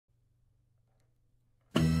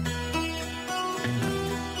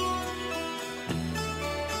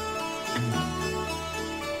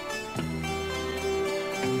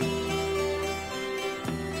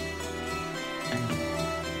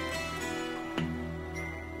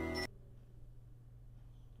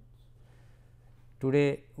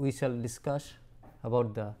Today we shall discuss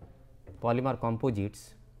about the polymer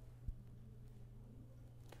composites.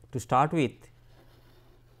 To start with,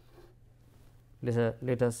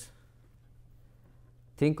 let us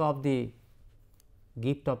think of the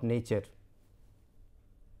gift of nature.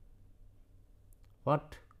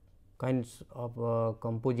 What kinds of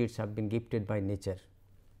composites have been gifted by nature?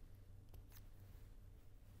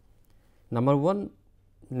 Number one,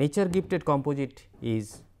 nature gifted composite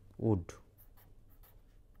is wood.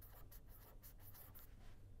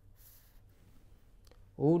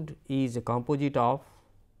 Wood is a composite of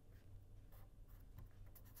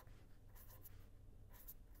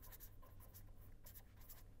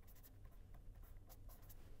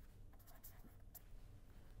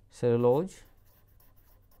cellulose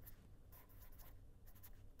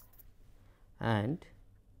and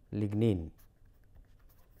lignin.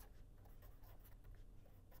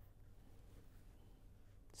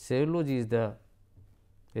 Cellulose is the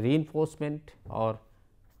reinforcement or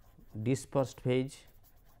dispersed phase,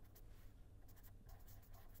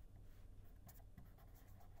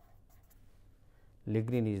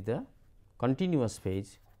 lignin is the continuous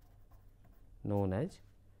phase known as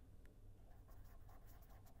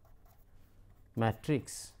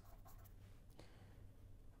matrix,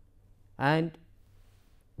 and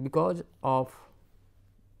because of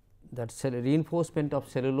that reinforcement of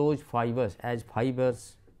cellulose fibers as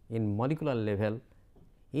fibers in molecular level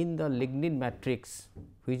in the lignin matrix,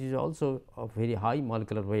 which is also of very high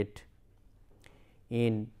molecular weight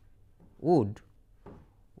in wood.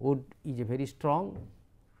 Wood is a very strong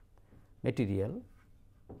material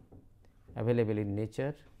available in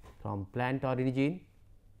nature from plant origin,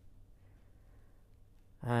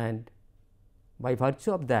 and by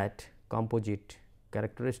virtue of that composite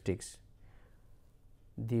characteristics,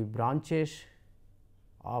 the branches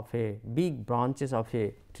of a big branches of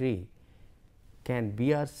a tree can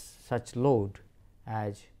bear such load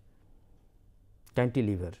as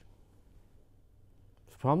cantilever.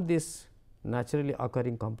 From this naturally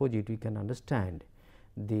occurring composite, we can understand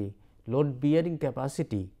the load bearing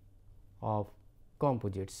capacity of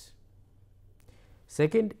composites.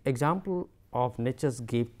 Second example of nature's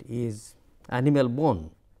gift is animal bone.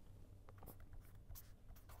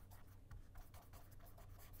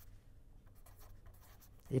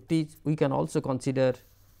 It is, we can also consider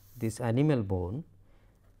this animal bone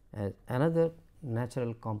as another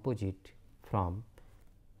natural composite from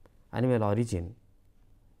animal origin.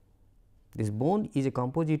 This bone is a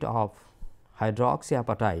composite of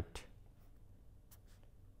hydroxyapatite.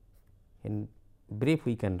 In brief,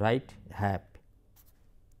 we can write HAP,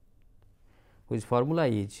 whose formula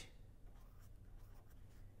is,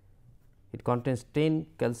 it contains 10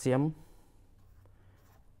 calcium,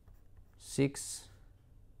 6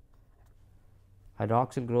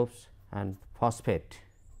 hydroxyl groups and phosphate.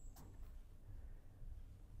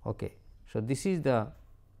 Okay. So, this is the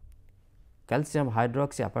calcium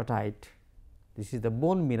hydroxyapatite, this is the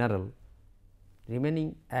bone mineral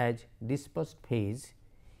remaining as dispersed phase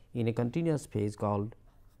in a continuous phase called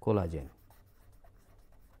collagen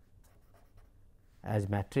as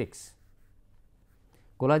matrix.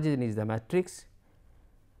 Collagen is the matrix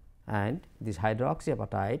and this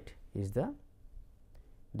hydroxyapatite is the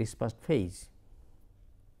dispersed phase.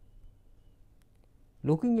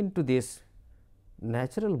 Looking into this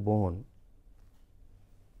natural bone,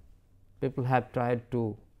 people have tried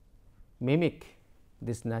to mimic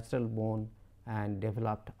this natural bone and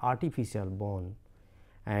developed artificial bone,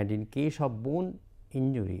 and in case of bone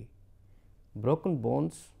injury, broken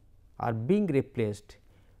bones are being replaced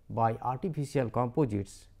by artificial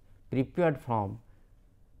composites prepared from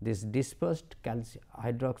this dispersed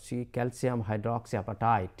calcium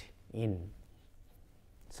hydroxyapatite in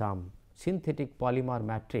some synthetic polymer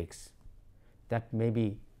matrix that may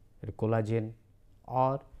be collagen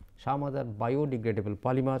or some other biodegradable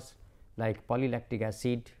polymers like polylactic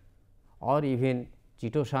acid or even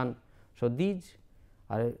chitosan. So, these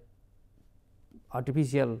are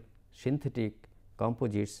artificial synthetic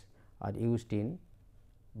composites are used in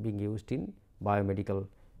being used in biomedical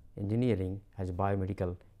engineering as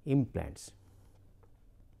biomedical implants.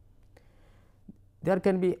 There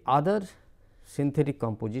can be other synthetic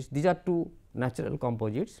composites. These are two natural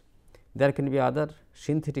composites. There can be other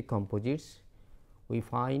synthetic composites. We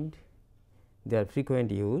find their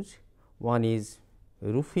frequent use. One is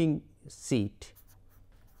roofing sheet,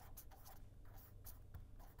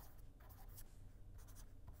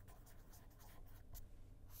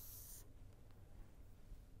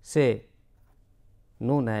 say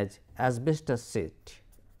known as asbestos sheet.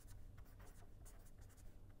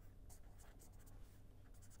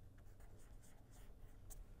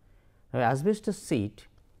 Now, asbestos sheet,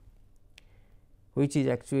 which is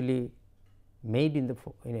actually made in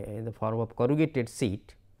the form of corrugated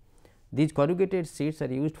sheet. These corrugated sheets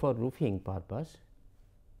are used for roofing purpose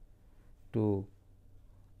to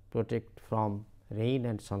protect from rain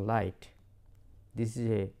and sunlight. This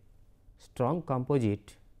is a strong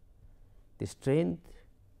composite. The strength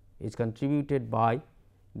is contributed by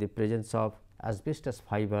the presence of asbestos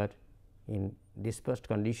fiber in dispersed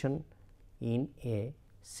condition in a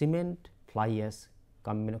cement fly ash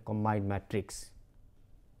combined matrix.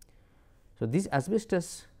 So, this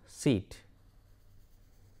asbestos sheet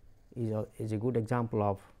is a good example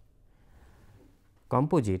of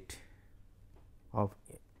composite of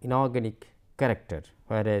inorganic character,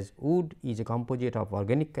 whereas wood is a composite of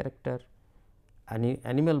organic character, and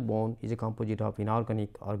animal bone is a composite of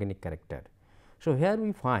organic character. So, here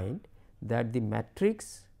we find that the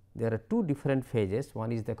matrix, there are two different phases,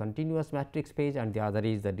 one is the continuous matrix phase and the other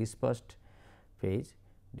is the dispersed phase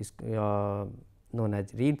known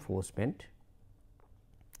as reinforcement.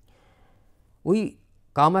 We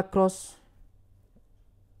come across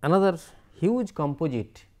another huge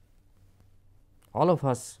composite, all of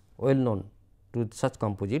us well known to such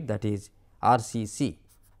composite, that is RCC,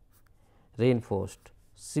 reinforced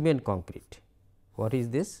cement concrete. What is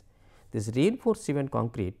this? This reinforced cement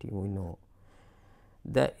concrete, we know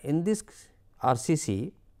that in this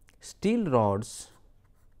RCC steel rods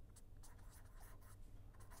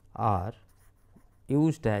are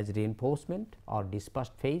used as reinforcement or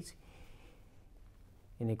dispersed phase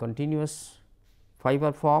in a continuous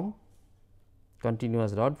fiber form,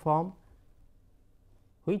 continuous rod form,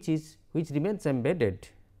 which remains embedded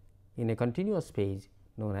in a continuous phase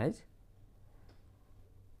known as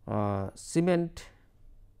cement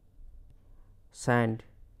sand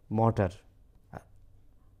mortar,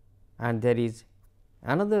 and there is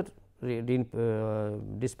another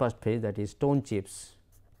dispersed phase, that is stone chips.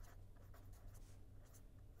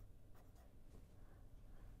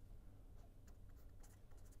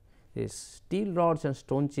 These steel rods and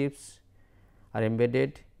stone chips are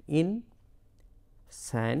embedded in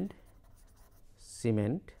sand,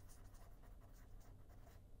 cement,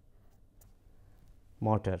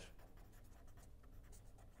 mortar.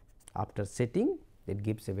 After setting, it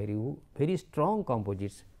gives a very strong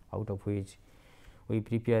composites, out of which we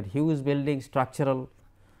prepare huge building structural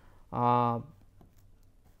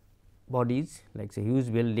bodies, like say huge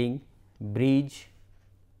building, bridge,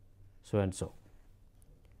 so and so.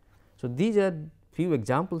 So, these are few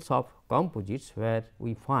examples of composites where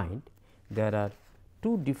we find there are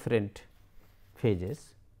two different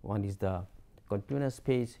phases, one is the continuous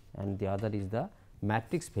phase and the other is the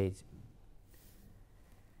matrix phase.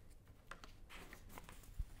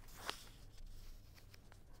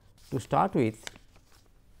 To start with,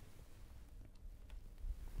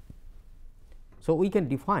 so we can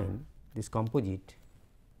define this composite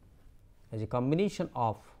as a combination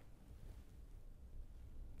of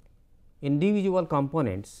individual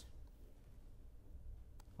components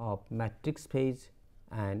of matrix phase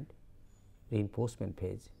and reinforcement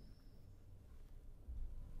phase,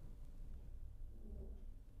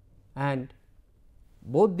 and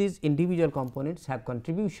both these individual components have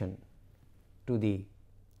contribution to the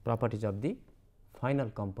properties of the final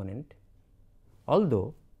component,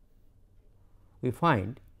 although we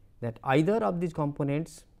find that either of these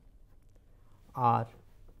components are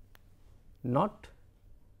not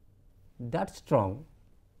that strong,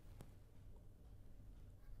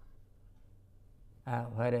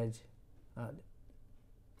 whereas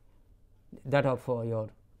that of your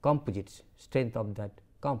composites, strength of that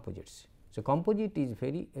composites. So, composite is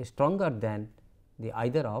very stronger than the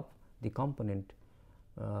either of the component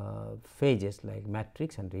phases like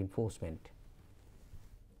matrix and reinforcement.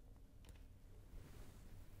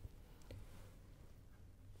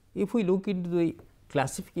 If we look into the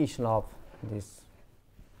classification of this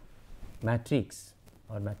matrix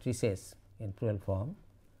or matrices in plural form,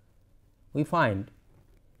 we find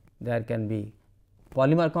there can be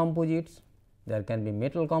polymer composites, there can be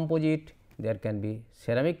metal composite, there can be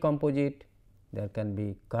ceramic composite, there can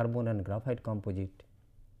be carbon and graphite composite.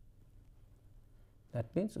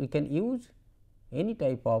 That means, we can use any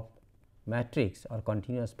type of matrix or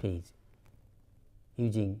continuous phase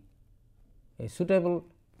using a suitable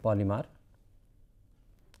polymer,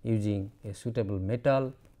 using a suitable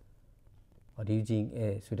metal, or using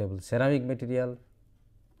a suitable ceramic material,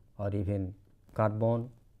 or even carbon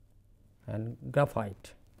and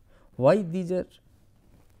graphite. Why these are?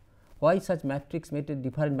 Why such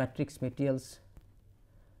different matrix materials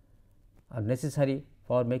are necessary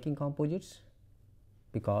for making composites?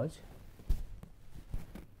 Because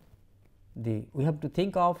we have to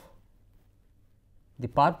think of the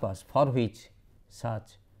purpose for which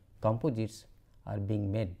such composites are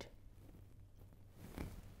being made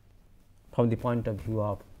from the point of view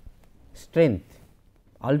of strength,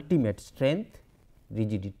 ultimate strength,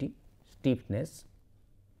 rigidity, stiffness,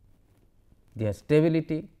 their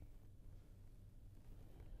stability,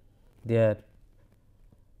 their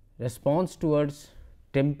response towards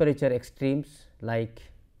temperature extremes like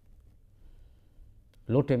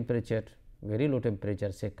low temperature, very low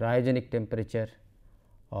temperature, say cryogenic temperature,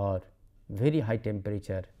 or very high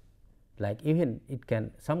temperature, like even it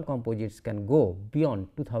can, some composites can go beyond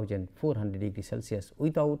 2400 degree Celsius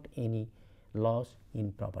without any loss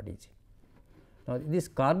in properties. Now, this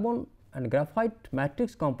carbon and graphite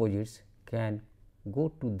matrix composites can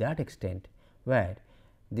go to that extent where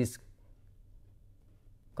this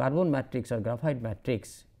carbon matrix or graphite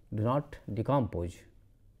matrix do not decompose.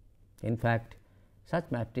 In fact, such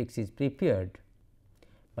matrix is prepared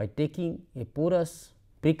by taking a porous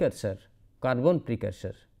precursor, carbon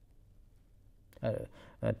precursor,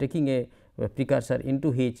 taking a precursor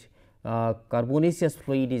into which carbonaceous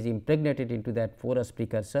fluid is impregnated into that porous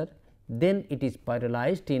precursor, then it is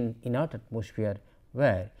pyrolyzed in inert atmosphere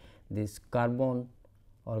where this carbon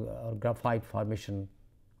or graphite formation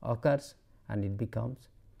occurs and it becomes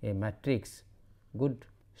a matrix, good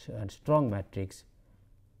and strong matrix,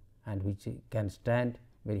 and which can stand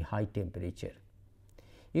very high temperature.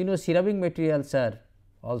 You know, ceramic materials are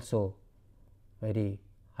also very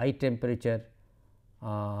high temperature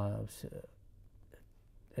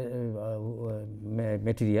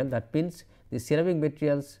material. That means, the ceramic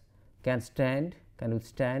materials can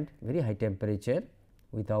withstand very high temperature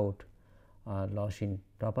without loss in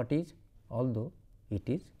properties, although it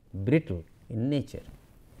is brittle in nature.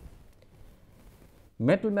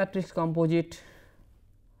 Metal matrix composite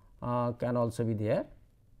can also be there,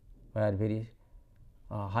 where very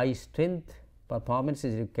high strength performance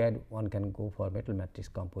is required, one can go for metal matrix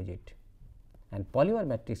composite. And polymer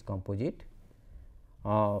matrix composite,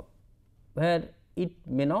 where it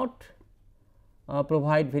may not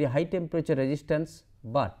provide very high temperature resistance,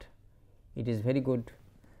 but it is very good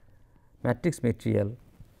matrix material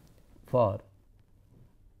for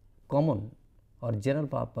common or general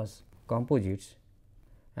purpose composites,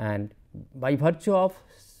 and by virtue of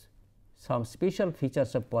some special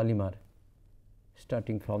features of polymer,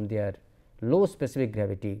 starting from their low specific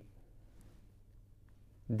gravity,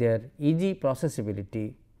 their easy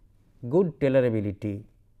processability, good tailorability,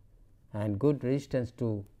 and good resistance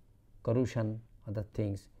to corrosion, other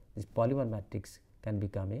things, this polymer matrix can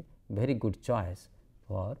become a very good choice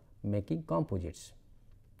for making composites.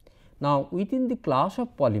 Now, within the class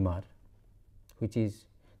of polymer, which is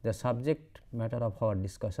the subject matter of our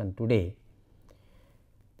discussion today,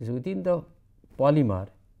 this within the polymer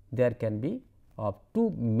there can be of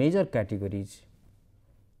two major categories,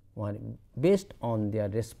 one based on their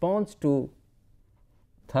response to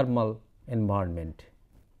thermal environment.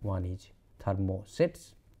 One is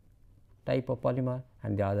thermosets type of polymer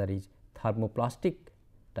and the other is thermoplastic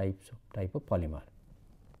type of polymer.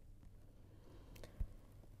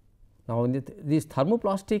 Now, in these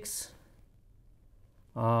thermoplastics,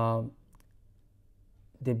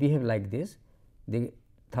 they behave like this. The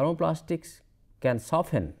thermoplastics can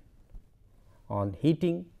soften on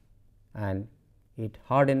heating and it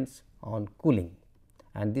hardens on cooling,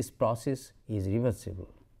 and this process is reversible,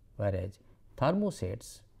 whereas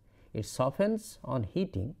thermosets, it softens on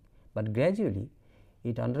heating, but gradually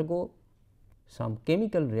it undergo some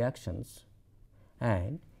chemical reactions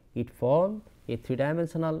and it forms a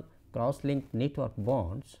three-dimensional cross-linked network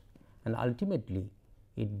bonds, and ultimately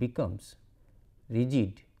it becomes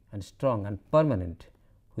rigid and strong and permanent,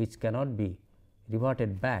 which cannot be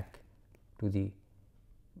reverted back to the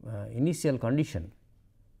initial condition.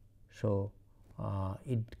 So,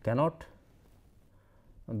 it cannot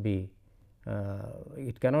be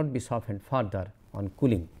softened further on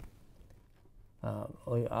cooling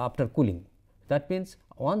after cooling. That means,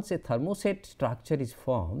 once a thermoset structure is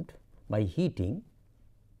formed by heating,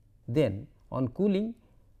 then on cooling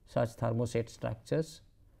such thermoset structures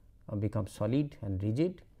become solid and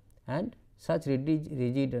rigid, and such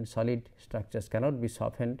rigid and solid structures cannot be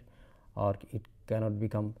softened or it cannot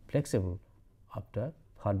become flexible after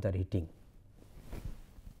further heating.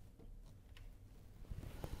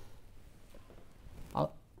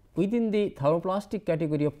 Within the thermoplastic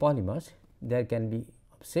category of polymers, there can be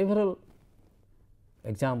several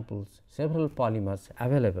examples, several polymers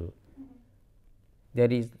available.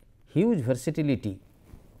 There is huge versatility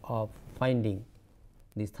of finding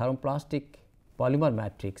this thermoplastic polymer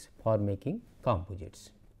matrix for making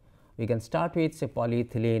composites. We can start with say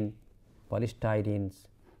polyethylene, polystyrenes,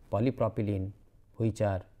 polypropylene, which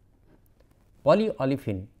are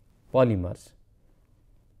polyolefin polymers,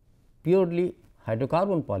 purely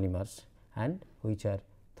hydrocarbon polymers, and which are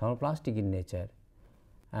thermoplastic in nature,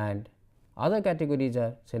 and other categories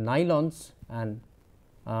are say nylons and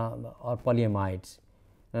or polyamides.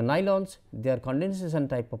 Now, nylons, they are condensation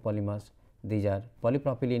type of polymers, these are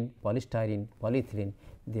polypropylene, polystyrene, polyethylene,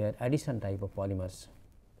 they are addition type of polymers.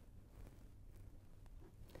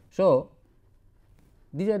 So,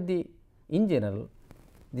 these are the in general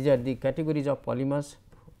these are the categories of polymers,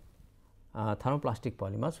 thermoplastic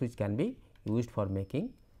polymers, which can be used for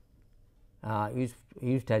making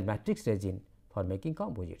used as matrix resin for making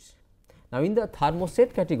composites. Now, in the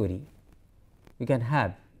thermoset category, we can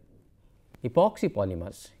have epoxy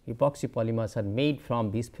polymers. Epoxy polymers are made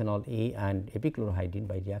from bisphenol A and epichlorohydrin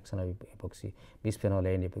by reaction of epoxy bisphenol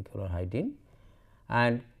A and epichlorohydrin,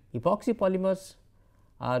 and epoxy polymers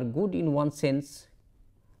are good in one sense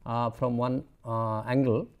from one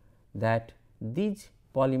angle, that these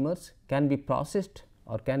polymers can be processed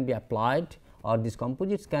or can be applied, or these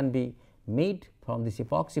composites can be made from this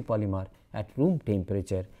epoxy polymer at room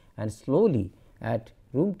temperature, and slowly at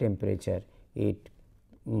room temperature it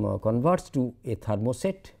converts to a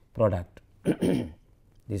thermoset product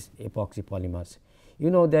this epoxy polymers. You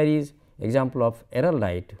know, there is example of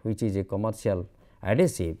araldite, which is a commercial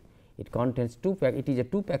adhesive. It contains two pack, it is a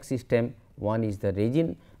two pack system, one is the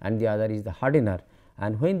resin and the other is the hardener,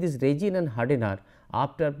 and when this resin and hardener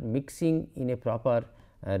after mixing in a proper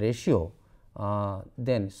ratio,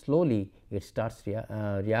 then slowly it starts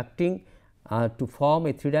reacting to form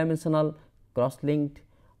a 3-dimensional cross-linked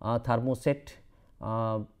thermoset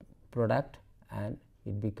product, and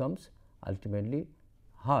it becomes ultimately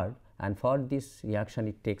hard, and for this reaction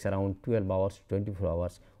it takes around 12 hours to 24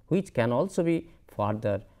 hours, which can also be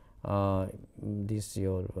further this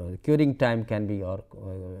your curing time can be, or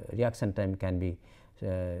reaction time can be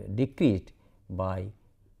decreased by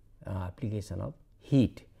application of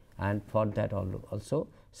heat, and for that also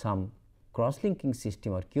some cross linking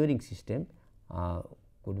system or curing system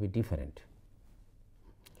could be different.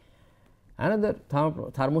 Another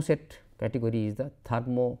thermoset category is the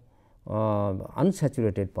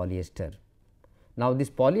unsaturated polyester. Now, this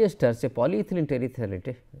polyester, say polyethylene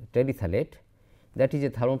terephthalate, that is a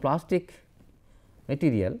thermoplastic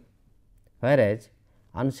material, whereas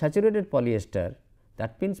unsaturated polyester,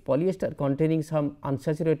 that means polyester containing some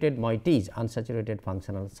unsaturated moieties, unsaturated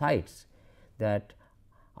functional sites, that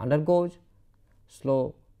undergoes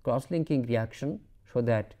slow cross linking reaction, so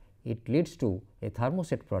that it leads to a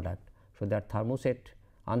thermoset product. So, that thermoset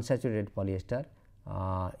unsaturated polyester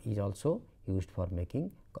is also used for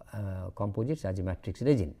making composites as a matrix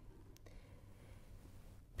resin.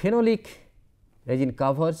 Phenolic resin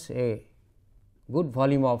covers a good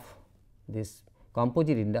volume of this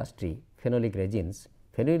composite industry. Phenolic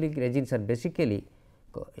resins are basically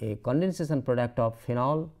a condensation product of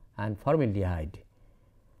phenol and formaldehyde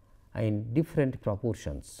in different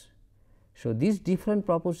proportions. So, these different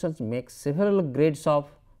proportions make several grades of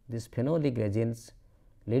these phenolic resins,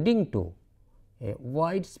 leading to a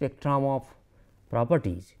wide spectrum of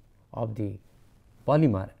properties of the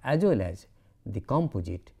polymer as well as the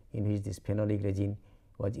composite in which this phenolic resin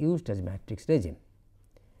was used as matrix resin.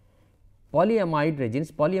 Polyamide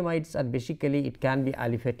resins, polyamides are basically, it can be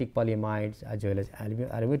aliphatic polyamides as well as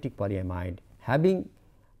aromatic polyamide, having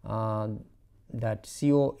that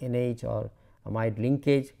CO-NH or amide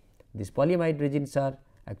linkage. These polyamide resins are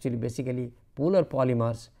actually basically polar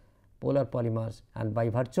polymers, and by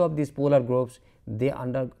virtue of these polar groups they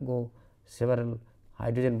undergo several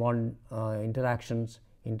hydrogen bond interactions,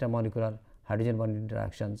 intermolecular hydrogen bond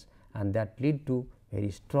interactions, and that lead to very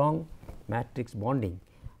strong matrix bonding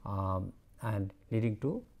and leading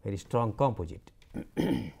to very strong composite.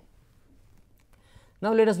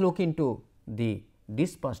 Now, let us look into the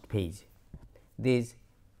dispersed phase. This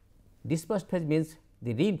dispersed phase means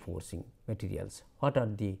the reinforcing materials. What are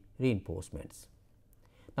the reinforcements?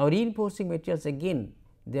 Now, reinforcing materials, again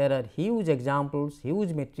there are huge examples,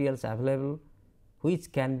 huge materials available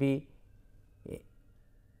which can be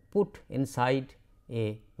put inside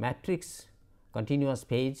a matrix continuous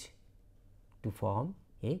phase to form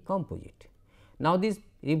a composite. Now, these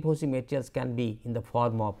reinforcing materials can be in the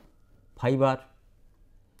form of fiber,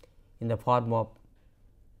 in the form of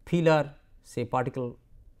filler, say particle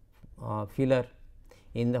filler,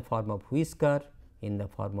 in the form of whisker, in the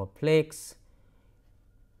form of flakes,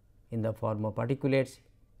 in the form of particulates,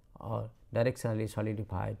 or directionally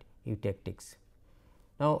solidified eutectics.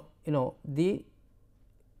 Now, you know the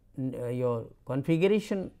your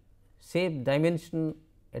configuration, shape, dimension,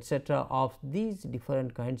 etc. of these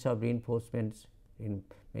different kinds of reinforcements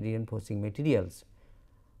reinforcing materials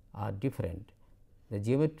are different. The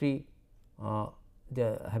geometry they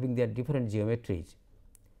are having their different geometries.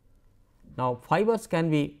 Now, fibers can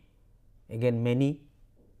be again many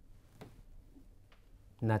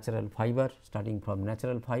natural fiber, starting from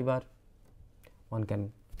natural fiber. One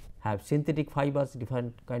can have synthetic fibers,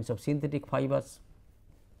 different kinds of synthetic fibers.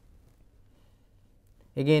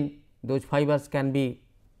 Again, those fibers can be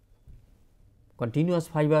continuous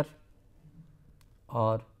fiber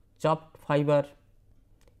or chopped fiber.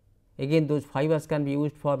 Again, those fibers can be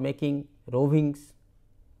used for making rovings,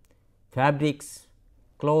 fabrics,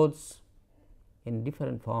 clothes. In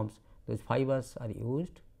different forms, those fibers are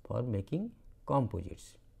used for making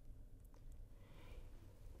composites.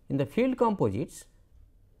 In the field composites,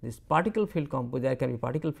 this particle field composite, there can be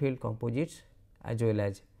particle field composites as well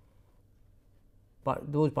as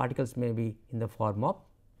those particles may be in the form of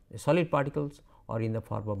solid particles or in the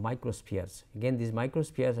form of microspheres. Again, these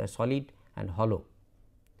microspheres are solid and hollow.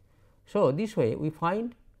 So, this way we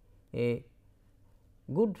find a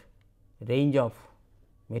good range of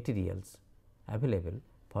materials available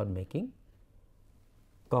for making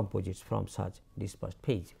composites from such dispersed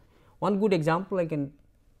phase. One good example I can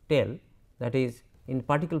tell, that is in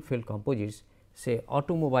particle field composites, say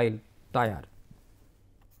automobile tire.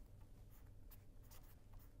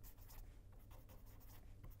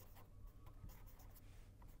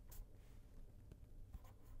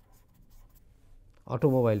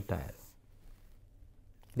 Automobile tire,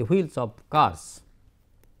 the wheels of cars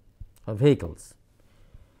or vehicles.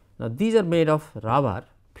 Now, these are made of rubber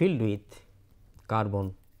filled with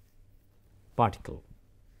carbon particle.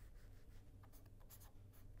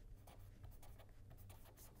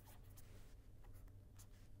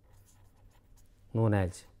 Known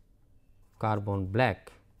as carbon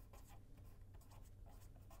black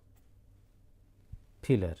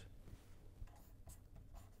filler.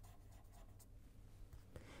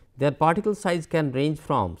 Their particle size can range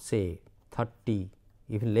from say 30,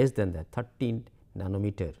 even less than that, 13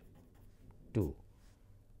 nanometer to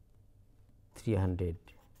 300,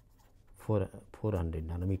 400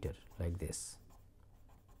 nanometer, like this.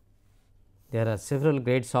 There are several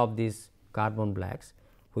grades of these carbon blacks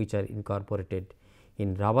which are incorporated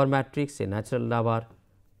in rubber matrix, a natural rubber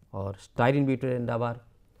or styrene butadiene rubber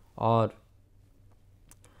or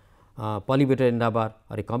polybutadiene rubber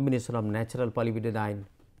or a combination of natural polybutadiene,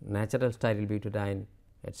 natural styrene butadiene,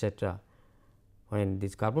 etc. When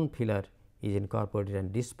this carbon filler is incorporated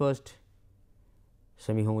and dispersed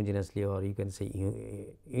semi homogeneously, or you can say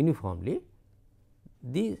uniformly,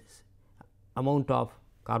 this amount of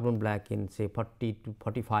carbon black in say 40 to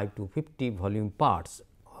 45 to 50 volume parts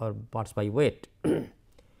or parts by weight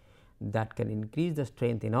that can increase the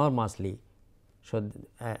strength enormously. So,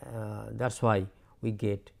 that is why we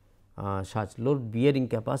get such load bearing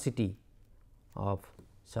capacity of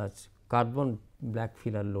such carbon black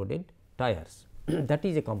filler loaded tires. That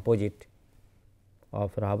is a composite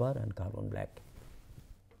of rubber and carbon black.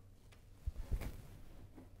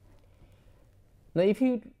 Now, if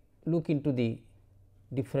you look into the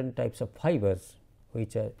different types of fibers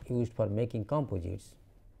which are used for making composites,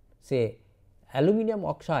 say aluminum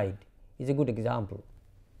oxide is a good example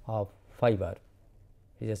of fiber,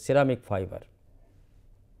 it is a ceramic fiber,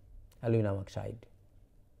 aluminum oxide.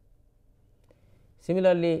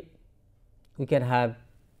 Similarly, we can have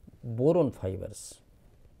boron fibers,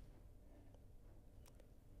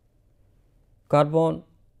 carbon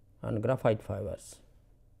and graphite fibers,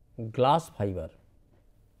 glass fiber.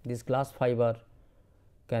 This glass fiber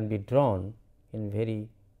can be drawn in very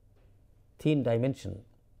thin dimension.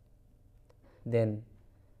 Then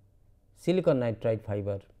silicon nitride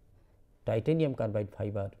fiber, titanium carbide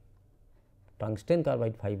fiber, tungsten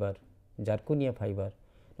carbide fiber, zirconia fiber.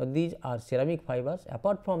 Now, these are ceramic fibers.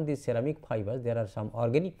 Apart from these ceramic fibers, there are some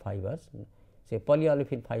organic fibers, say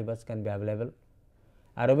polyolefin fibers can be available,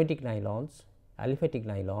 aromatic nylons, aliphatic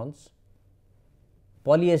nylons,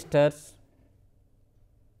 polyesters.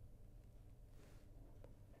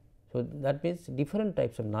 So, that means different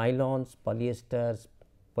types of nylons, polyesters,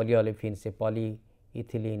 polyolefins, say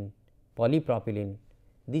polyethylene, polypropylene,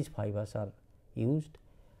 these fibers are used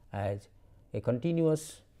as a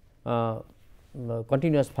continuous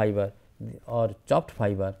fiber or chopped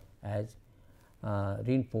fiber as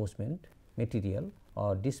reinforcement material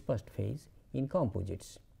or dispersed phase in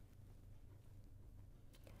composites.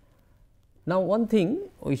 Now, one thing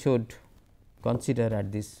we should consider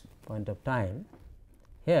at this point of time,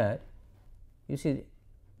 here you see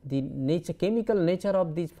the chemical nature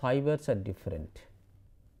of these fibers are different,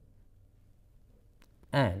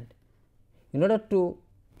 and in order to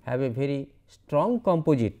have a very strong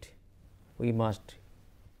composite we must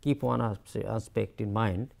keep one aspect in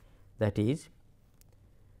mind, that is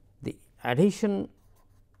the adhesion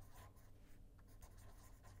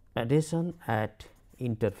at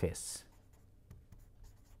interface.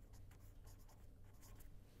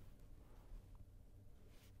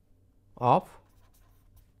 Of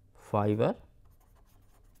fiber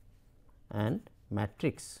and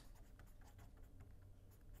matrix.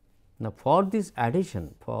 Now, for this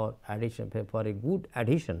adhesion, for a good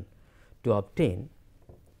adhesion to obtain,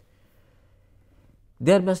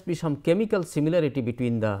 there must be some chemical similarity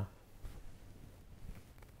between the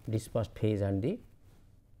dispersed phase and the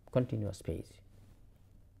continuous phase.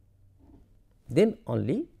 Then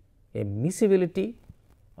only a miscibility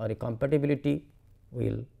or a compatibility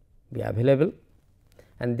will be available,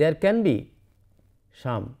 and there can be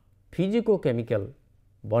some physicochemical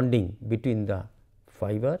bonding between the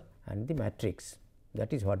fiber and the matrix,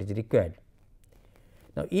 that is what is required.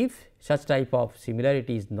 Now, if such type of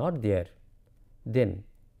similarity is not there, then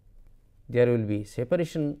there will be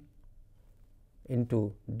separation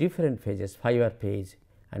into different phases, fiber phase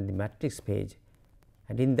and the matrix phase,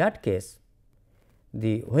 and in that case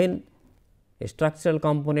when a structural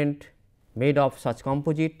component made of such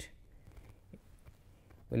composite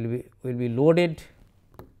will be loaded,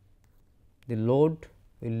 the load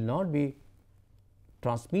will not be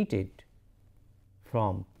transmitted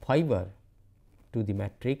from fiber to the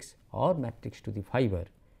matrix or matrix to the fiber,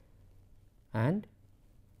 and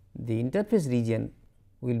the interface region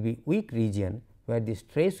will be weak region where the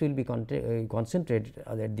stress will be concentrated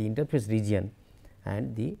at the interface region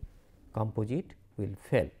and the composite will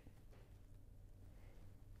fail.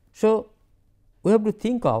 So, we have to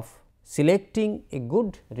think of selecting a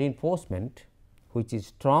good reinforcement which is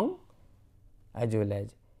strong as well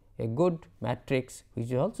as a good matrix which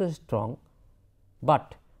is also strong,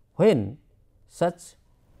 but when such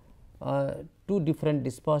two different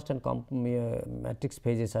dispersed and matrix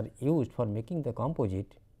phases are used for making the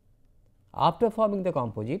composite, after forming the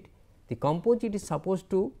composite is supposed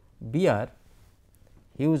to bear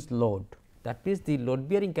huge load. That means, the load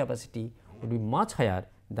bearing capacity would be much higher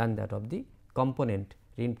than that of the component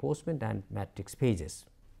reinforcement and matrix phases.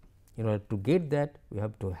 In order to get that, we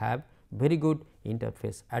have to have very good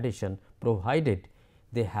interface adhesion, provided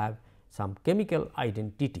they have some chemical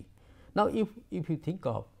identity. Now, if you think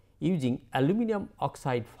of using aluminum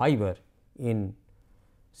oxide fiber in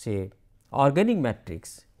say organic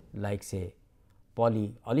matrix like say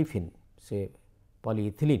polyolefin, say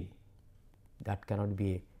polyethylene, that cannot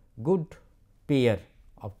be a good pair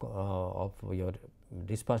of your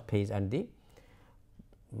dispersed phase and the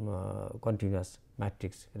continuous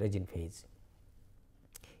matrix resin phase.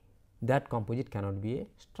 That composite cannot be a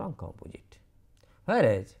strong composite.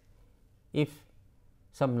 Whereas, if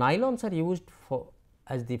some nylons are used for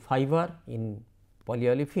as the fiber in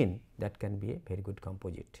polyolefin, that can be a very good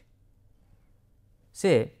composite.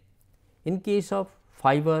 Say in case of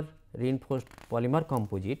fiber reinforced polymer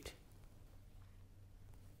composite,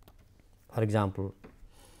 for example,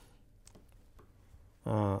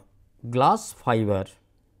 glass fiber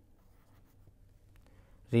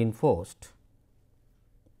reinforced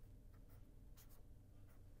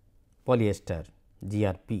polyester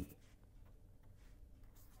GRP.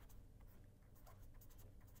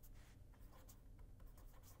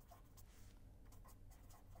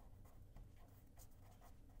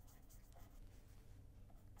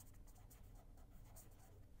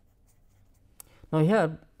 Now,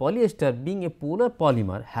 here polyester being a polar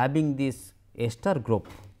polymer having this ester group,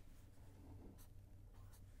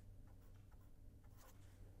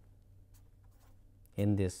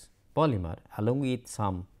 in this polymer along with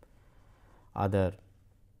some other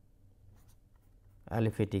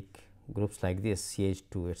aliphatic groups like this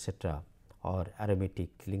CH2 etc., or aromatic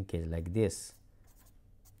linkage like this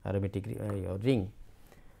aromatic ring,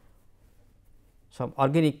 some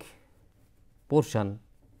organic portion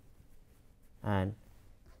and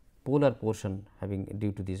polar portion having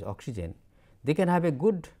due to this oxygen, they can have a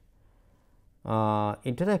good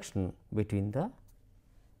interaction between the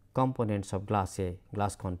components of glass. A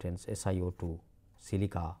glass contains SiO2,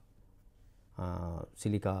 silica,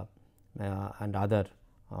 and other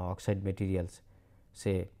oxide materials.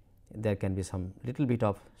 Say there can be some little bit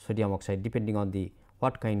of sodium oxide depending on the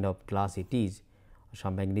what kind of glass it is,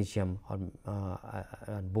 some magnesium or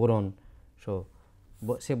boron. So,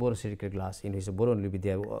 say borosilicate glass in which boron will be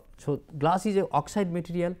there. So, glass is a oxide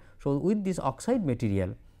material. So, with this oxide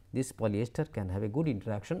material this polyester can have a good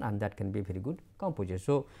interaction and that can be a very good composite.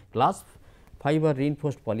 So, glass fiber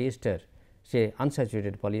reinforced polyester, say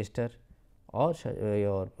unsaturated polyester or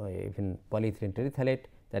even polyethylene terephthalate,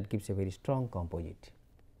 that gives a very strong composite.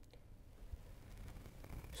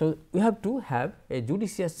 So, we have to have a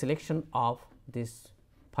judicious selection of this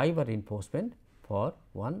fiber reinforcement for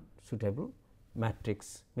one suitable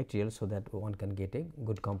matrix material, so that one can get a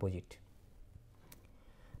good composite.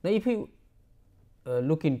 Now, if you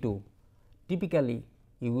look into typically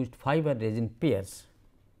used fiber resin pairs,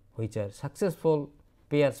 which are successful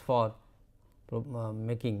pairs for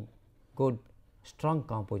making good strong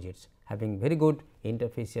composites, having very good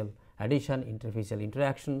interfacial addition, interfacial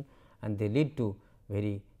interaction, and they lead to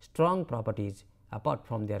very strong properties apart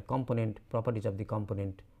from their component properties of the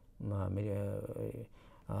component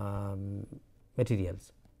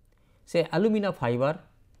materials. Say alumina fiber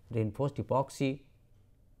reinforced epoxy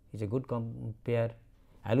is a good pair,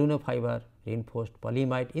 aluminum fiber reinforced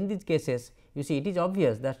polyimide. In these cases, you see it is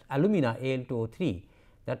obvious that alumina Al2O3,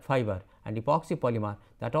 that fiber, and epoxy polymer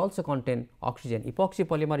that also contain oxygen. Epoxy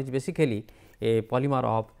polymer is basically a polymer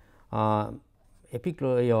of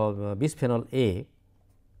bisphenol A,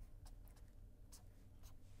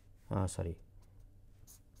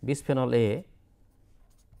 bisphenol A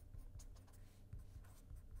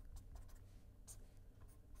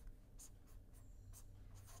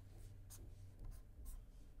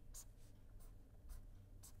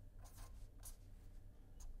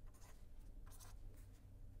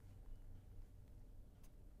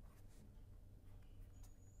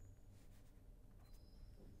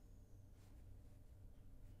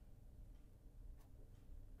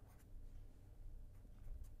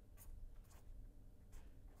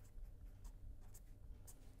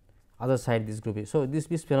other side this group is. So, this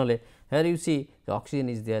bisphenol A, here you see the oxygen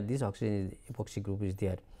is there, this oxygen is epoxy group is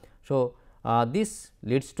there. So, this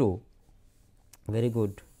leads to very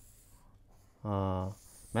good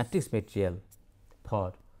matrix material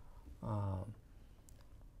for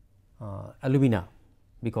alumina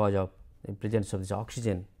because of the presence of this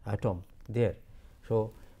oxygen atom there.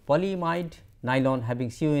 So, polyimide nylon having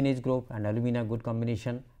CONH group and alumina good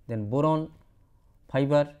combination, then boron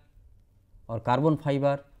fiber or carbon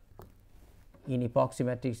fiber in epoxy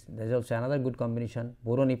matrix, there is also another good combination,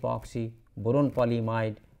 boron epoxy, boron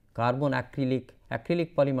polyimide, carbon acrylic.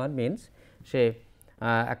 Acrylic polymer means say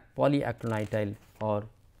polyacrylonitrile or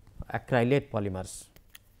acrylate polymers,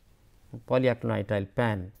 polyacrylonitrile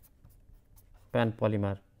pan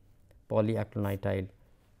polymer, polyacrylonitrile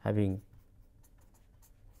having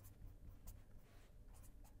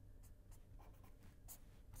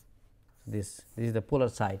this is the polar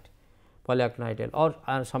side, polyacrylonitrile, or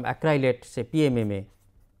some acrylate, say PMMA,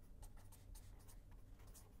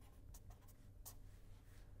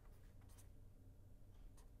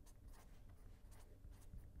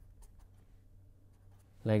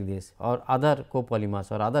 like this, or other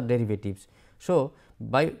copolymers or other derivatives. So,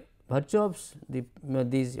 by virtue of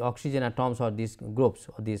these oxygen atoms or these groups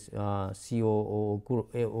or this COO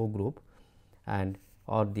group and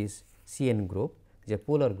or this CN group, these are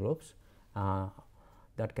polar groups,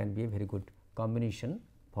 that can be a very good combination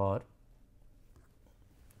for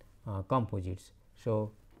composites.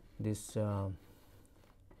 So, this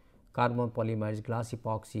carbon polymers, glass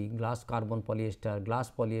epoxy, glass carbon polyester,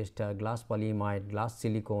 glass polyimide, glass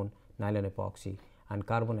silicone, nylon epoxy, and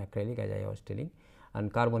carbon acrylic as I was telling,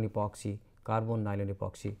 and carbon epoxy, carbon nylon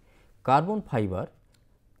epoxy. Carbon fiber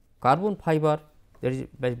that is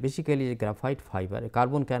basically a graphite fiber. A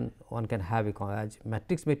carbon one can have as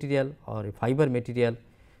matrix material or a fiber material.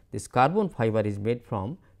 This carbon fiber is made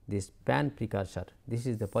from this pan precursor. This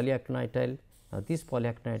is the polyacrylonitrile. Now, this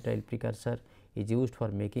polyacrylonitrile precursor is used for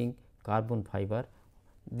making carbon fiber.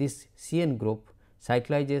 This CN group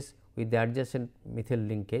cyclizes with the adjacent methyl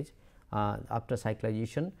linkage. After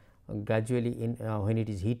cyclization, gradually when it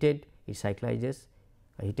is heated, it cyclizes,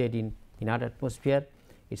 heated in inert atmosphere,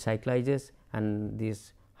 it cyclizes, and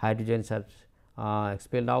these hydrogens are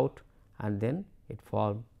expelled out, and then it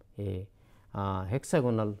forms a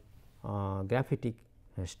hexagonal graphitic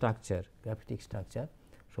structure.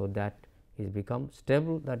 So, that is become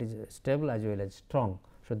stable, that is stable as well as strong.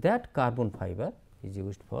 So, that carbon fiber is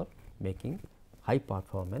used for making high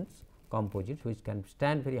performance composites, which can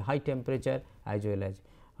stand very high temperature as well as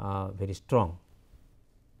very strong.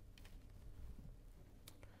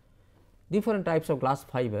 Different types of glass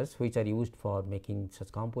fibers which are used for making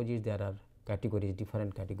such composites. There are categories,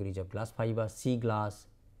 different categories of glass fiber: C glass,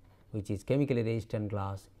 which is chemically resistant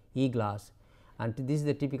glass, E glass, and this is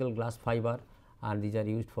the typical glass fiber, and these are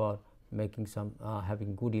used for making some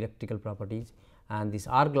having good electrical properties, and this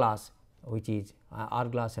R glass, which is R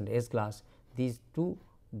glass and S glass. These two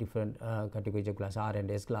different categories of glass, R and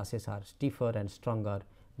S glasses, are stiffer and stronger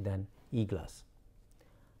than E glass.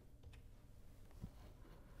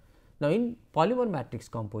 Now, in polymer matrix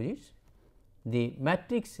composites, the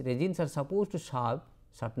matrix resins are supposed to serve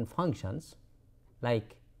certain functions,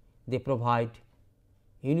 like they provide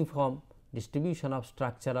uniform distribution of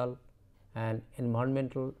structural and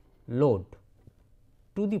environmental load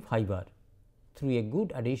to the fiber through a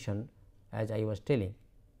good addition, as I was telling,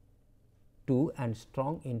 to and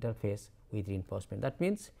strong interface with reinforcement. That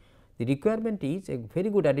means, the requirement is a very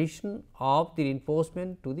good addition of the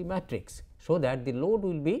reinforcement to the matrix, so that the load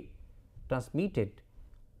will be transmitted,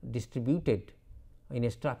 distributed in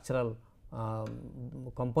a structural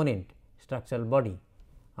component, structural body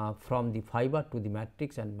from the fiber to the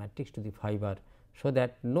matrix and matrix to the fiber, so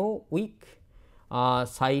that no weak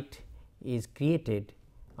site is created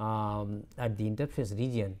at the interface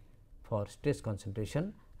region for stress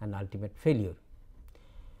concentration and ultimate failure.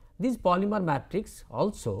 This polymer matrix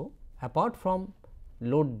also, apart from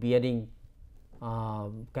load bearing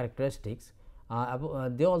characteristics,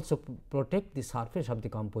 they also protect the surface of the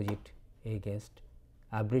composite against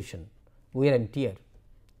abrasion, wear and tear,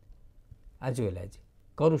 as well as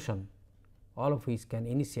corrosion, all of which can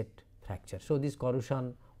initiate fracture. So, this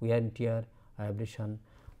corrosion, wear and tear, abrasion,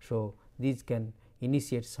 so these can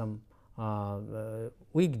initiate some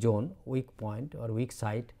weak zone, weak point or weak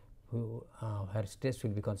site where stress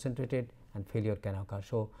will be concentrated and failure can occur.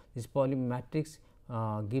 So, this polymer matrix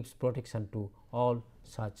gives protection to all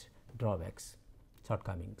such drawbacks,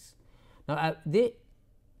 shortcomings. Now, they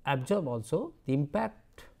absorb also the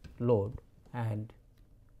impact load and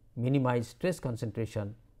minimize stress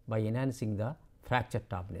concentration by enhancing the fracture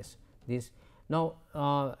toughness. This now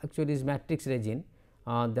actually this matrix resin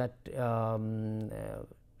that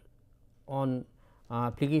on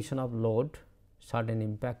application of load, sudden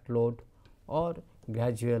impact load or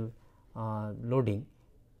gradual loading,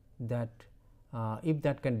 that if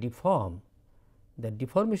that can deform, the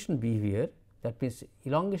deformation behavior, that means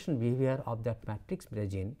elongation behavior of that matrix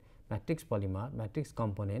resin, matrix polymer, matrix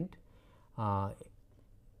component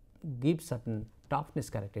gives certain toughness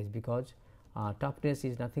characteristics, because toughness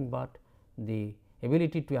is nothing but the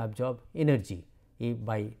ability to absorb energy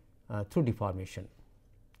by through deformation,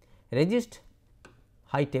 resist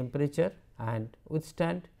high temperature and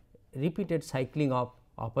withstand repeated cycling of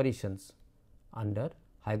operations under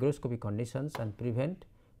hygroscopic conditions and prevent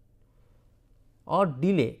or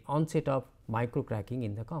delay onset of micro cracking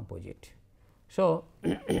in the composite. So,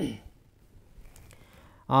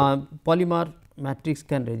 polymer matrix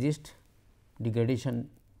can resist degradation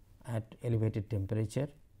at elevated temperature,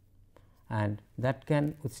 and that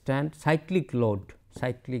can withstand cyclic load,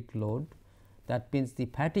 that means the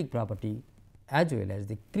fatigue property as well as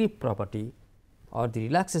the creep property or the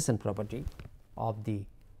relaxation property of the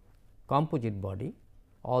composite body.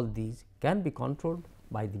 All these can be controlled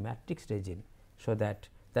by the matrix resin, so that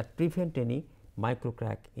prevent any micro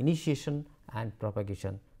crack initiation and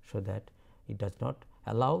propagation, so that it does not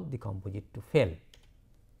allow the composite to fail.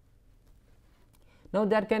 Now,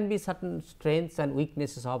 there can be certain strengths and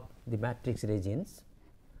weaknesses of the matrix resins.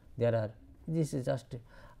 There are, this is just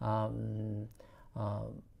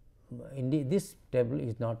this table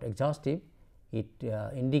is not exhaustive, it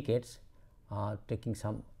indicates taking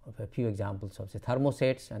some of a few examples of say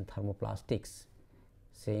thermosets and thermoplastics,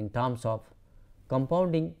 say in terms of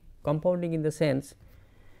compounding in the sense,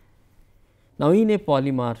 now in a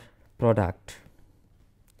polymer product,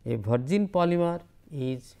 a virgin polymer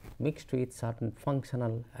is mixed with certain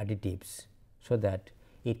functional additives, so that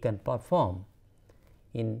it can perform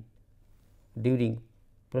in during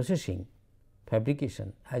processing,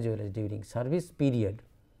 fabrication as well as during service period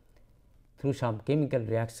through some chemical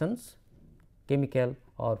reactions, chemical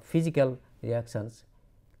or physical reactions.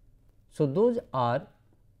 So, those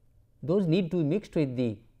need to be mixed with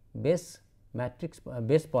the base matrix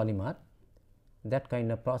base polymer. That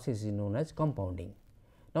kind of process is known as compounding.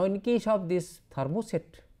 Now, in case of this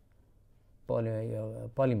thermoset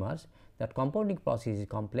polymers, that compounding process is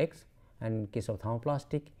complex, and in case of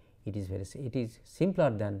thermoplastic it is simpler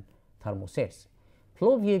than thermosets.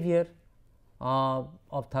 Flow behavior of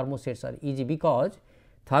thermosets are easy, because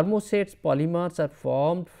thermosets polymers are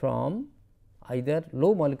formed from either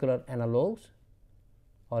low molecular analogues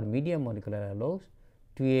or medium molecular analogues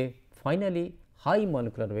to a finally high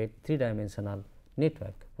molecular weight 3-dimensional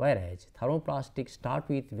network, whereas thermoplastics start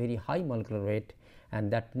with very high molecular weight,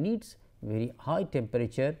 and that needs very high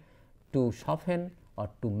temperature to soften or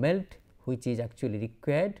to melt, which is actually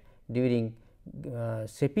required during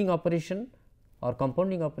shaping operation or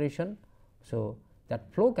compounding operation. So,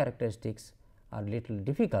 that flow characteristics are little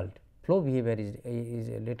difficult, flow behavior is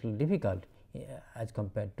a little difficult as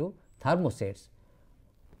compared to thermosets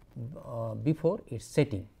before its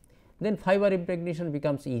setting. Then fiber impregnation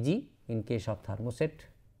becomes easy in case of thermoset,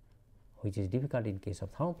 which is difficult in case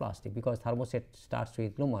of thermoplastic, because thermoset starts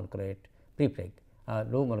with low molecular weight prepreg,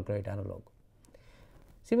 low molecular weight analog.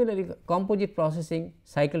 Similarly, composite processing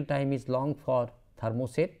cycle time is long for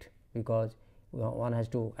thermoset, because one has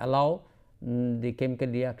to allow the chemical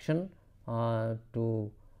reaction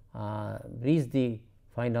to reach the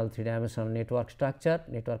final 3-dimensional network structure,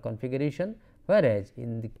 network configuration, whereas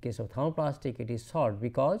in the case of thermoplastic it is short,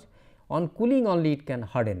 because on cooling only it can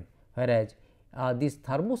harden, whereas this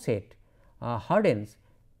thermoset hardens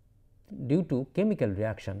due to chemical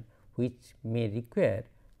reaction, which may require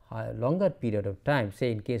a longer period of time.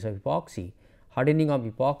 Say in case of epoxy, hardening of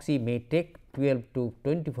epoxy may take 12 to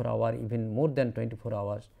 24 hours, even more than 24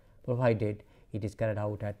 hours, provided it is carried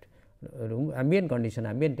out at ambient condition,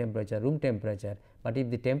 ambient temperature, room temperature. But if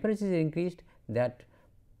the temperature is increased, that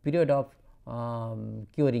period of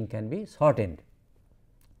curing can be shortened.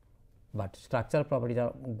 But structural properties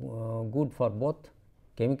are good for both.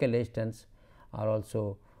 Chemical resistance are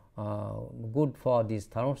also good for these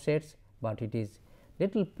thermosets, but it is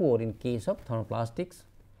little poor in case of thermoplastics.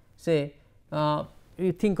 Say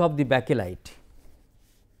you think of the bakelite.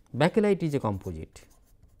 Bakelite is a composite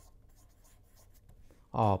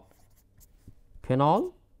of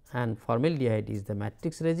phenol and formaldehyde is the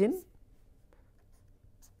matrix resin.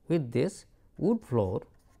 With this wood floor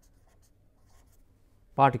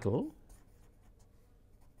particle,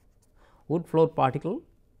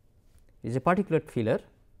 is a particulate filler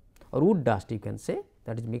or wood dust, you can say,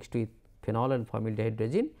 that is mixed with phenol and formaldehyde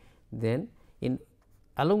resin. Then in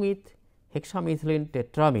along with hexamethylene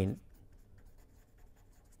tetramine,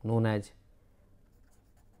 known as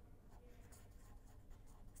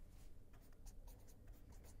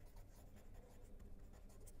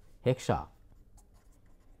hexa,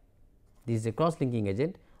 this is a cross linking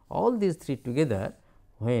agent. All these three together,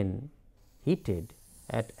 when heated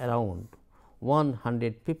at around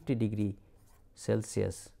 150 degree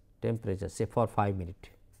Celsius temperature, say for 5 minutes,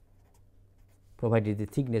 provided the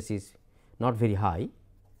thickness is not very high,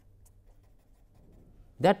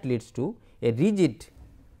 that leads to a rigid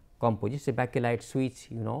composite, say bakelite switch,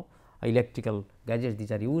 electrical gadgets,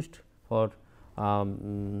 these are used for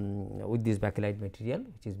with this bakelite material,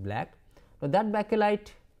 which is black. Now, that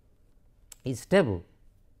bakelite is stable,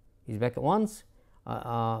 once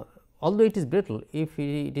although it is brittle, if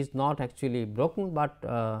it is not actually broken, but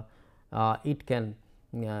it can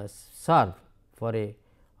serve for a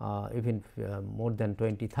even more than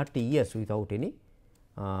 20-30 years without any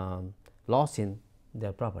loss in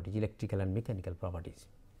their properties, electrical and mechanical properties.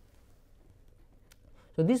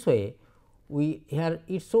 So, this way we here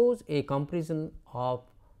it shows a comparison of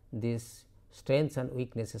these strengths and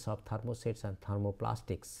weaknesses of thermosets and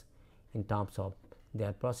thermoplastics in terms of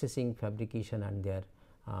their processing, fabrication and their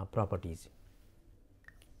properties.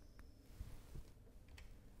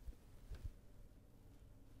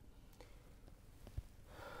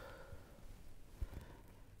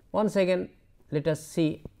 Once again, let us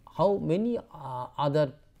see how many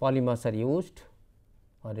other polymers are used,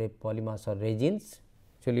 or polymers or resins.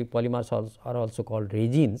 Actually, polymers are also called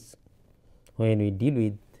resins when we deal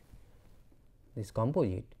with this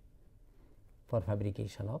composite for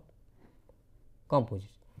fabrication of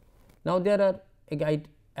composites. Now, there are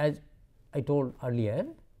as I told earlier,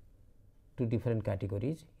 two different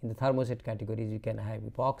categories. In the thermoset categories, we can have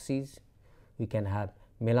epoxies, we can have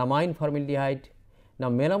melamine formaldehyde. Now,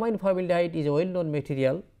 melamine formaldehyde is a well known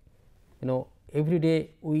material. Every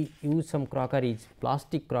day we use some crockeries,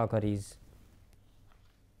 plastic crockeries,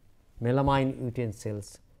 melamine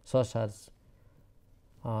utensils such as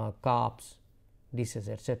cups, dishes,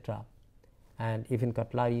 etc., and even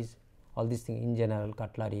cutleries, all these things in general,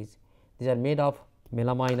 cutleries, these are made of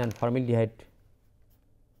melamine and formaldehyde.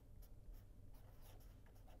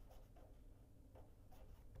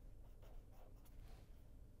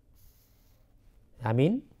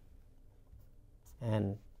 Amine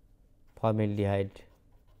and formaldehyde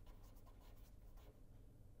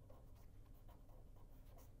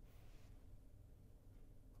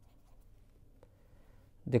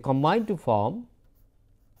they combine to form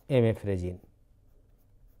MF resin.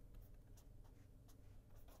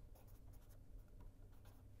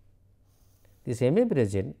 This MF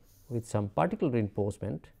resin with some particle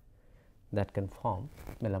reinforcement that can form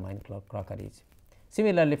melamine crockeries.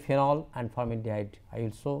 Similarly, phenol and formaldehyde, I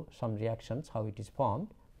will show some reactions how it is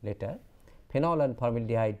formed later. Phenol and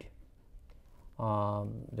formaldehyde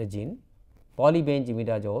resin, polybenz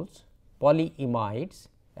imidazoles, polyimides,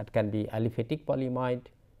 that can be aliphatic polyimide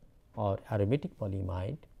or aromatic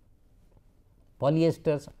polyimide,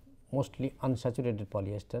 polyesters, mostly unsaturated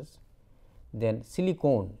polyesters, then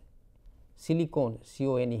silicone, CONE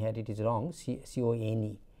here it is wrong,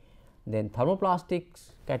 CONE, Then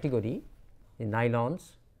thermoplastics category is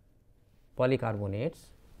nylons, polycarbonates,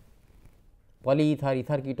 polyether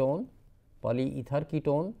ether ketone, polyether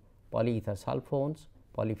ketone, polyether sulfones,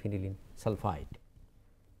 polyphenylene sulfide.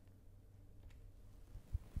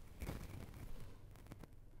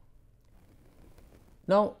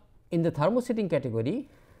 Now, in the thermosetting category,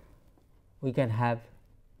 we can have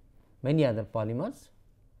many other polymers.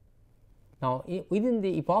 Now, within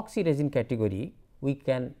the epoxy resin category, we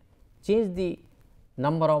can change the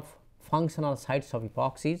number of functional sites of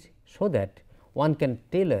epoxies, so that one can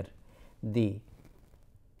tailor the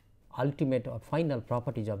ultimate or final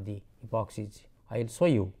properties of the epoxies. I will show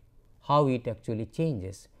you how it actually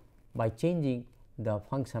changes by changing the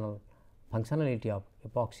functionality of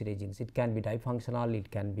epoxy resins. It can be difunctional, it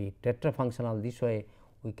can be tetrafunctional. This way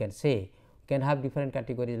we can say we can have different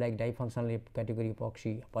categories like difunctional category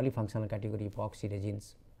epoxy, polyfunctional category epoxy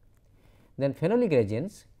resins. Then phenolic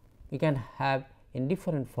resins we can have in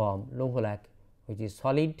different form, Novolac, which is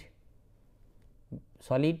solid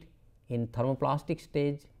in thermoplastic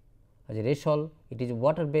stage. As a resol, it is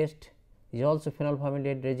water based, it is also phenol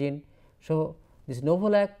formulated resin. So, this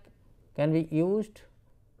Novolac can be used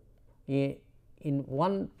in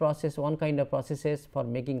one process, one kind of processes for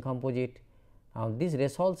making composite. These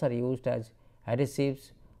resols are used as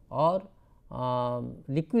adhesives or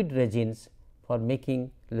liquid resins for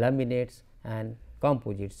making laminates and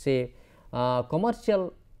composites. Say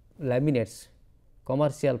commercial laminates,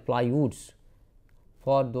 commercial plywoods,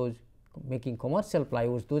 for those making commercial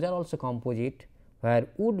plywoods, those are also composite, where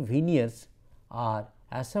wood veneers are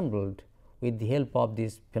assembled with the help of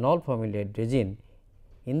this phenol formulated resin.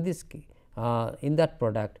 In this in that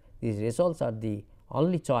product, these resols are the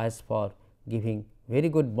only choice for giving very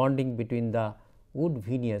good bonding between the wood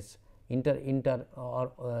veneers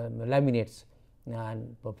or laminates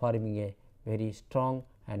and forming a very strong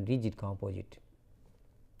and rigid composite.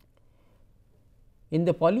 In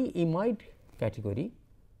the polyimide category,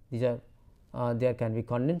 these are there can be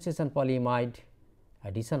condensation polyimide,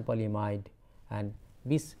 addition polyimide and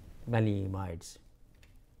bismalimides.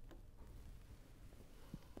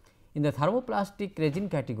 In the thermoplastic resin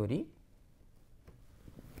category,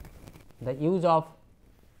 the use of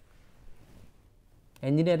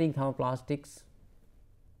engineering thermoplastics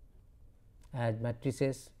as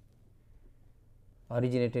matrices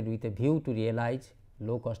originated with a view to realize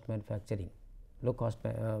low cost manufacturing, low cost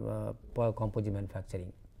composite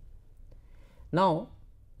manufacturing. Now,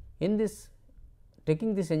 in this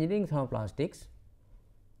taking this engineering thermoplastics,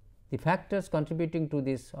 the factors contributing to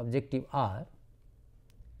this objective are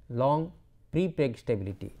long pre-peg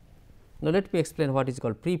stability. Now, let me explain what is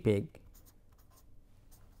called pre-peg.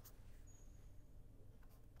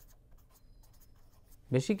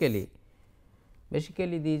 Basically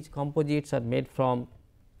these composites are made from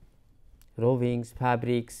rovings,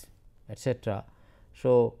 fabrics, etc.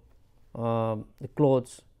 So, the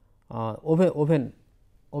clothes, oven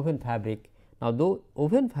fabric. Now, those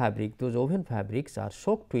oven fabrics are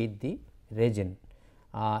soaked with the resin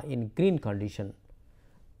in green condition.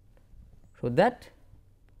 So, that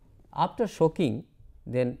after soaking,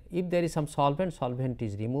 then if there is some solvent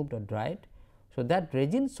is removed or dried. So, that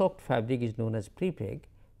resin soaked fabric is known as pre-peg.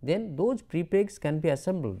 Then those pre-pegs can be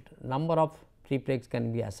assembled, number of pre-pegs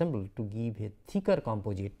can be assembled to give a thicker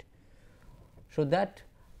composite. So, that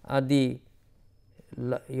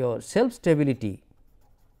your self stability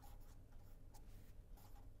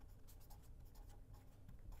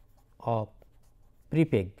of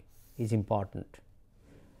pre-peg is important.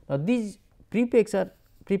 Now, these pre-pegs are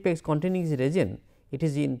pre-pegs containing this resin, it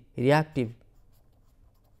is in reactive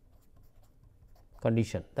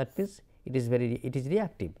condition, that means it is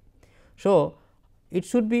reactive. So, it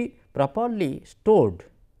should be properly stored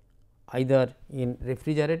either in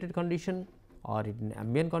refrigerated condition or in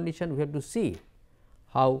ambient condition. We have to see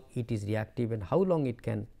how it is reactive and how long it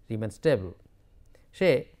can remain stable.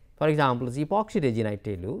 Say for example, the epoxy resin, I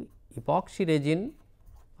tell you, epoxy resin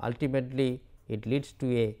ultimately it leads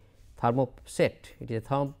to a thermoset, it is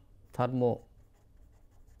a thermoset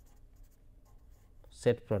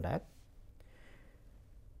product.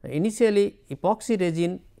 Initially epoxy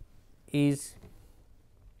resin is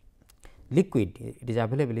liquid, it is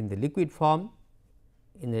available in the liquid form,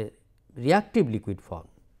 in the reactive liquid form.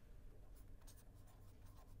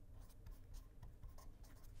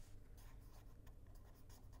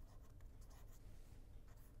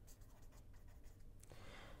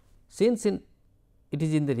 Since it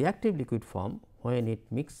is in the reactive liquid form, when it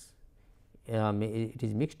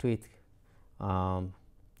is mixed with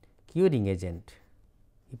curing agent,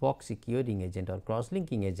 epoxy curing agent or cross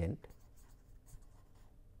linking agent,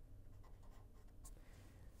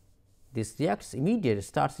 this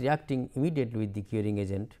starts reacting immediately with the curing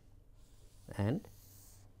agent and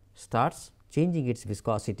starts changing its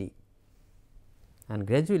viscosity, and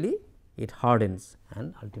gradually it hardens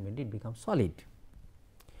and ultimately it becomes solid.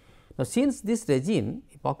 Now, since this resin,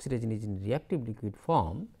 epoxy resin, is in reactive liquid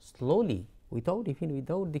form, slowly without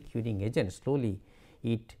the curing agent, slowly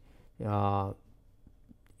it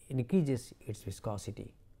increases its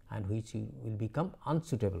viscosity, and which will become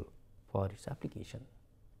unsuitable for its application.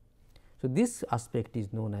 So, this aspect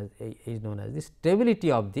is known as the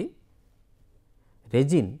stability of the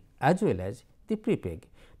resin as well as the prepeg.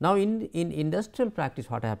 Now, in industrial practice,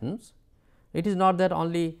 what happens? It is not that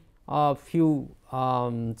only a few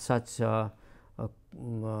such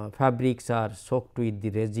fabrics are soaked with the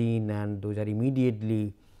resin, and those are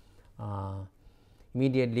immediately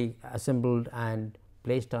assembled and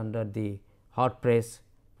placed under the hot press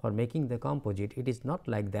for making the composite. It is not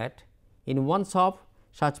like that. In one shop,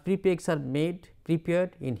 such prepegs are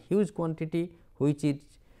prepared in huge quantity, which is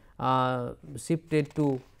shifted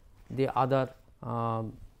to the other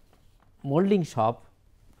molding shop,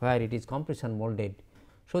 where it is compression molded.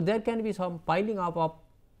 So, there can be some piling up of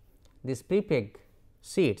this prepeg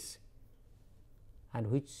sheets, and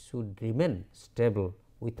which should remain stable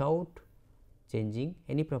without changing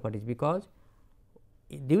any properties, because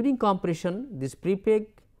during compression this prepeg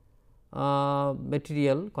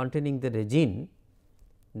material containing the resin,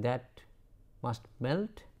 that must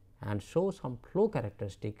melt and show some flow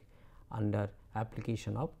characteristic under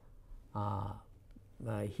application of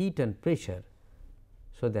heat and pressure,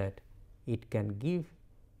 so that it can give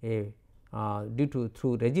a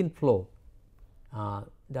through resin flow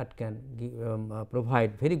that can give,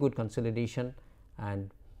 provide very good consolidation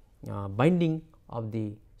and binding of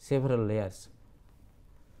the several layers.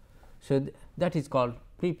 So, that is called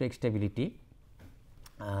prepeg stability,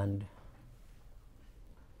 and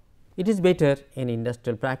it is better in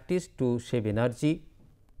industrial practice to save energy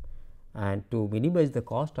and to minimize the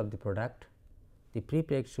cost of the product. The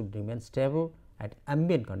prepeg should remain stable at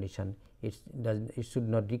ambient condition. It should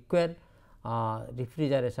not require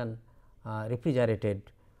refrigerated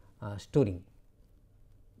storing.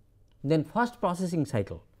 Then first processing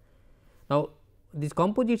cycle. Now, these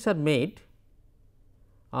composites are made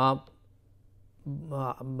by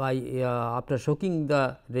after soaking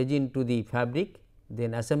the resin to the fabric,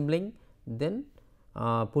 then assembling, then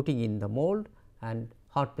putting in the mold and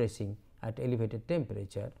hot pressing at elevated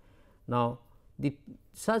temperature. Now, the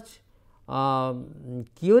such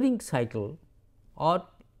curing cycle, or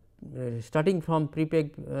starting from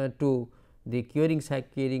prepeg to the curing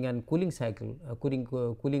and cooling cycle,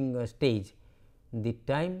 cooling stage, the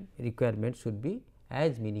time requirement should be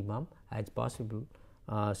as minimum as possible,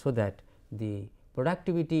 so that the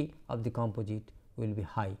productivity of the composite will be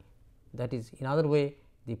high. That is, in other way,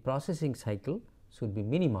 the processing cycle should be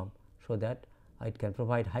minimum, so that it can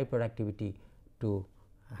provide high productivity to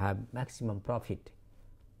have maximum profit.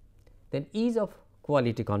 Then ease of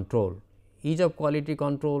quality control. Ease of quality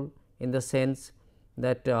control in the sense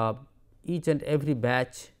that each and every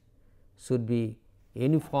batch should be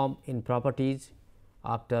uniform in properties.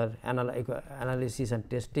 After analysis and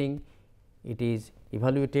testing, it is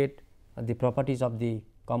evaluated, the properties of the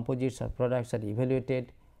composites or products are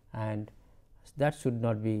evaluated, and that should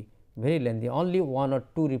not be very lengthy. Only one or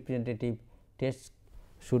two representative tests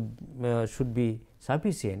should be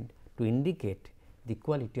sufficient to indicate the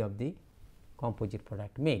quality of the composite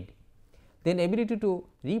product made. Then ability to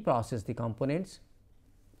reprocess the components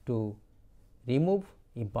to remove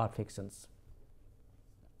imperfections.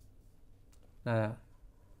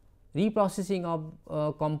 Reprocessing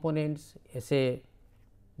of components, say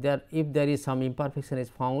if there is some imperfection is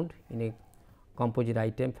found in a composite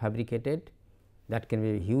item fabricated, that can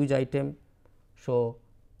be a huge item. So,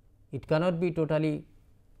 it cannot be totally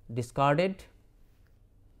discarded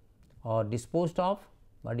or disposed of,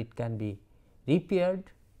 but it can be repaired,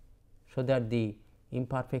 so that the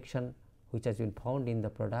imperfection which has been found in the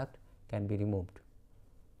product can be removed.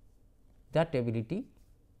 That ability,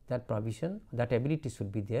 that provision, that ability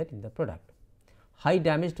should be there in the product. High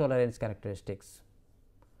damage tolerance characteristics,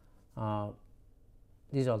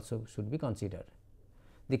 these also should be considered.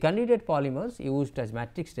 The candidate polymers used as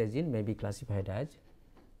matrix resin may be classified as,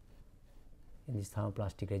 in this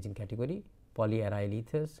thermoplastic resin category, polyaryl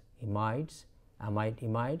ethers, imides, amide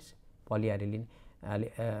imides, polyaryl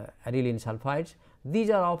sulfides. These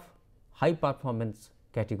are of high performance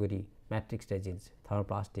category matrix resins,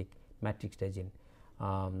 thermoplastic matrix resin.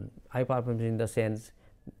 High performance in the sense,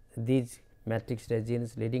 these matrix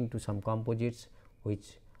resins leading to some composites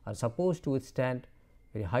which are supposed to withstand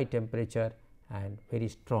very high temperature and very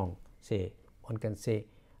strong. Say one can say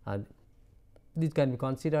These can be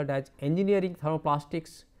considered as engineering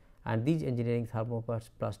thermoplastics, and these engineering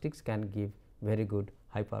thermoplastics can give very good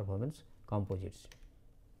high performance composites.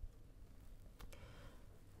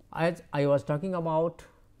 As I was talking about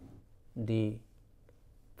the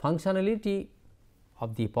functionality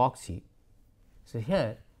of the epoxy. So,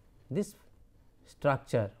 here this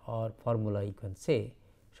structure or formula you can say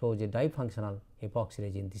shows a difunctional epoxy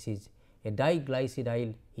resin. This is a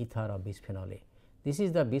diglycidyl ether of bisphenol A. This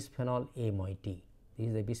is the bisphenol A moiety. This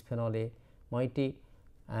is the bisphenol A moiety,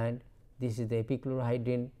 and this is the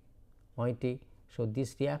epichlorohydrin moiety. So,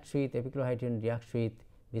 this reacts with epichlorohydrin reacts with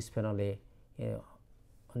bisphenol A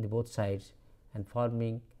on the both sides and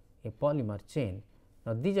forming a polymer chain.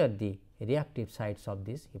 Now, these are the reactive sites of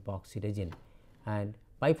this epoxy resin, and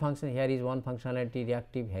bifunction, here is one functionality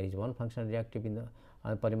reactive, here is one functional reactive in the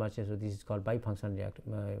polymer chain. So, this is called bifunctional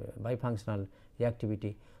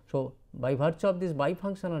reactivity. So, by virtue of this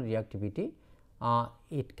bifunctional reactivity,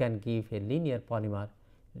 it can give a linear polymer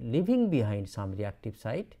leaving behind some reactive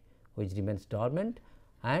site which remains dormant,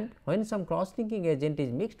 and when some cross linking agent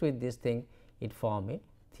is mixed with this thing, it form a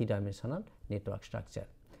 3-dimensional network structure.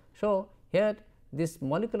 So, here this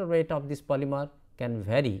molecular weight of this polymer can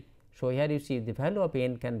vary. So, here you see the value of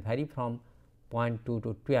N can vary from 0.2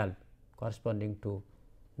 to 12, corresponding to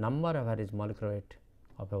number of average molecular weight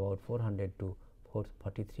of about 400 to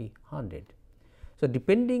 4300. So,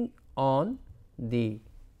 depending on the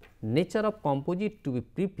nature of composite to be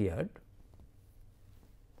prepared,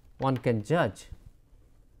 one can judge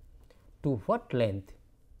to what length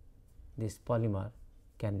this polymer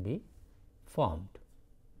can be formed,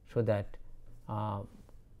 so that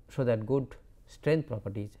good strength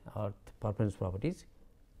properties or performance properties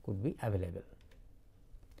could be available.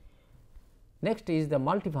 Next is the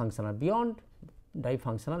multifunctional. Beyond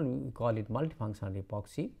difunctional, we call it multifunctional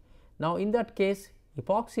epoxy. Now, in that case,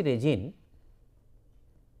 epoxy resin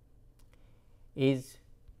is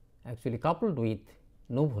actually coupled with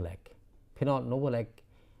Novolec. Novolec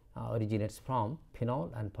originates from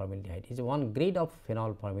phenol and formaldehyde. It is one grade of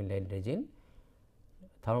phenol formaldehyde resin,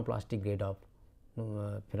 thermoplastic grade of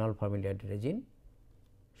phenol formaldehyde resin.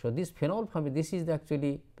 So, this phenol this is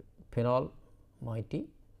actually phenol moiety,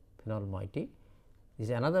 this is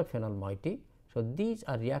another phenol moiety. So, these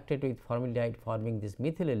are reacted with formaldehyde, forming this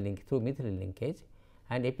methyl link through methyl linkage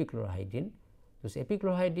and epichlorohydrin. This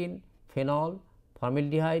epichlorohydrin, phenol,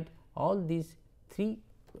 formaldehyde, all these three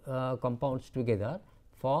compounds together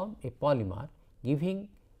form a polymer, giving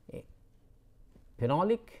a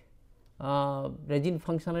phenolic resin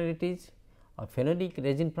functionalities or phenolic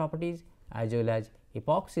resin properties, as well as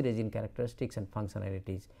epoxy resin characteristics and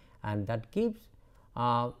functionalities, and that gives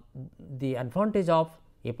the advantage of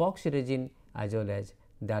epoxy resin as well as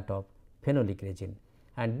that of phenolic resin,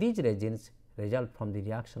 and these resins result from the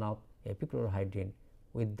reaction of epichlorohydrin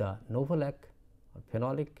with the Novolec or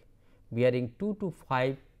phenolic, bearing 2 to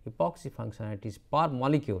 5 epoxy functionalities per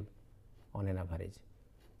molecule on an average.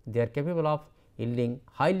 They are capable of yielding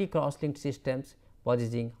highly cross-linked systems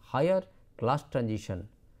possessing higher glass transition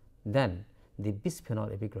than the bisphenol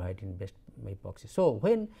epichlorohydrin based epoxy. So,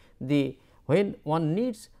 when one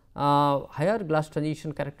needs higher glass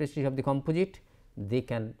transition characteristics of the composite, they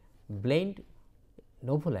can blend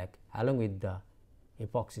Novolec along with the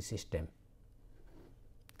epoxy system.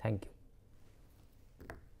 Thank you.